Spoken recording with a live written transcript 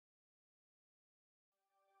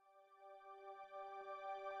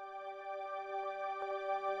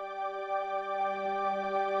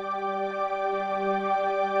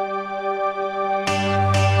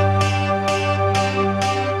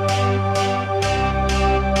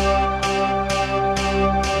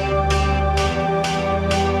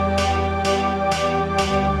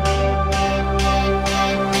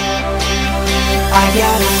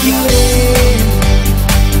got a feeling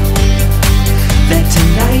that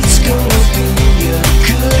tonight's gonna be a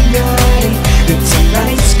good night. That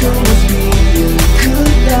tonight's gonna be a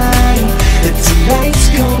good night. That tonight's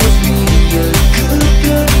gonna be a good,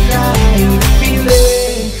 good night.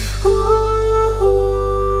 Feeling, ooh.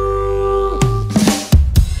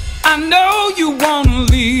 I know you wanna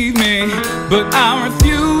leave me, but I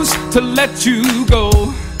refuse to let you go.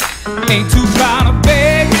 Ain't too proud to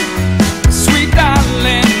beg, sweet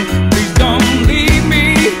darling, please don't leave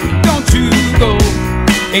me, don't you go.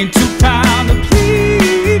 Ain't too proud to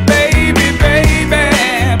plead, baby, baby,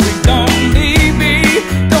 please don't leave me,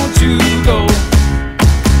 don't you go.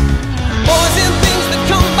 Boys and things that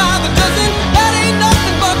come by the dozen, that ain't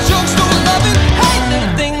nothing but drugstore loving. Hey,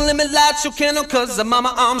 little thing, let me light your candle, cause the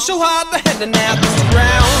mama arms so hard to handle now to the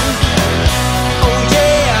ground. Oh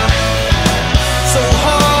yeah, so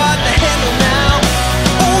hard to handle now.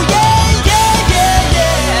 Oh yeah, yeah,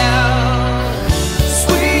 yeah, yeah.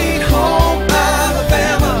 Sweet home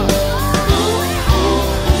Alabama,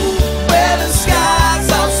 where the skies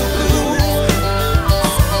are so blue.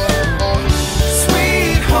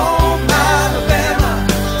 Sweet home Alabama,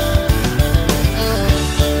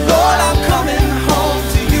 Lord, I'm coming home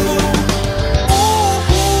to you.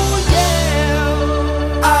 Ooh,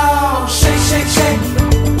 yeah. Oh, shake, shake, shake.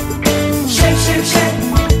 Shake, shake, shake.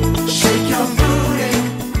 Shake your booty.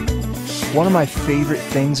 One of my favorite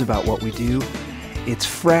things about what we do, it's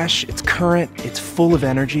fresh, it's current, it's full of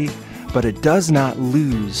energy, but it does not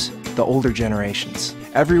lose the older generations.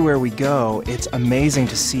 Everywhere we go, it's amazing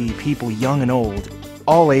to see people young and old,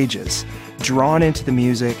 all ages, drawn into the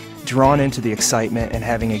music, drawn into the excitement, and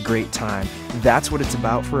having a great time. That's what it's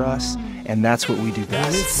about for us, and that's what we do Well,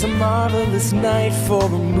 best. it's a marvelous night for a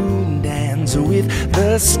moon dance with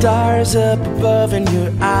the stars up above in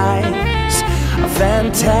your eyes. A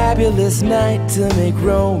fantabulous night to make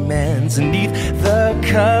romance beneath the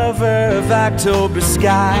cover of October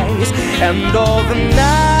skies. And all the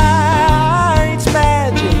night's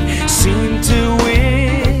magic seemed to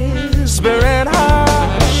whisper and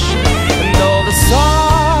hush, and all the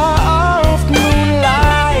soft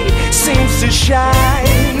moonlight seems to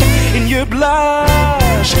shine in your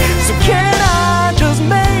blush. So can I just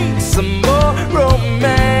make some more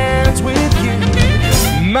romance with you,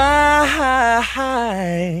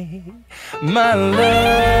 my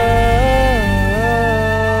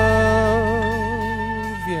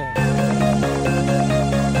love? Yeah.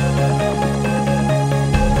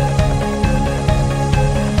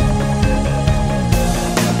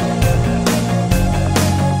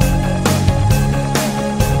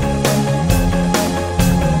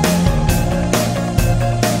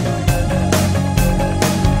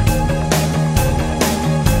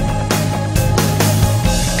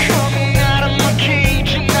 Coming out of my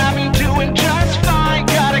cage and I've been doing just fine.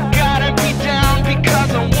 Gotta be down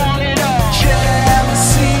because I want it all.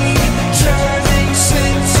 Jealousy turning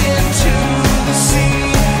saints into the sea,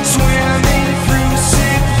 swimming through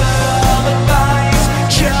sick lullabies,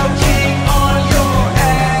 choking on your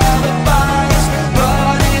alibis,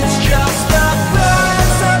 but it's just the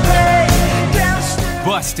price I pay.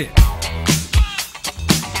 Bust it.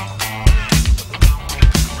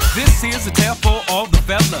 This here's a tale for all the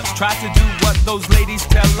fellas. Try to do what those ladies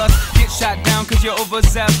tell us. Get shot down cause you're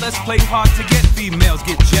overzealous. Play hard to get females,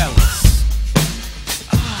 get jealous.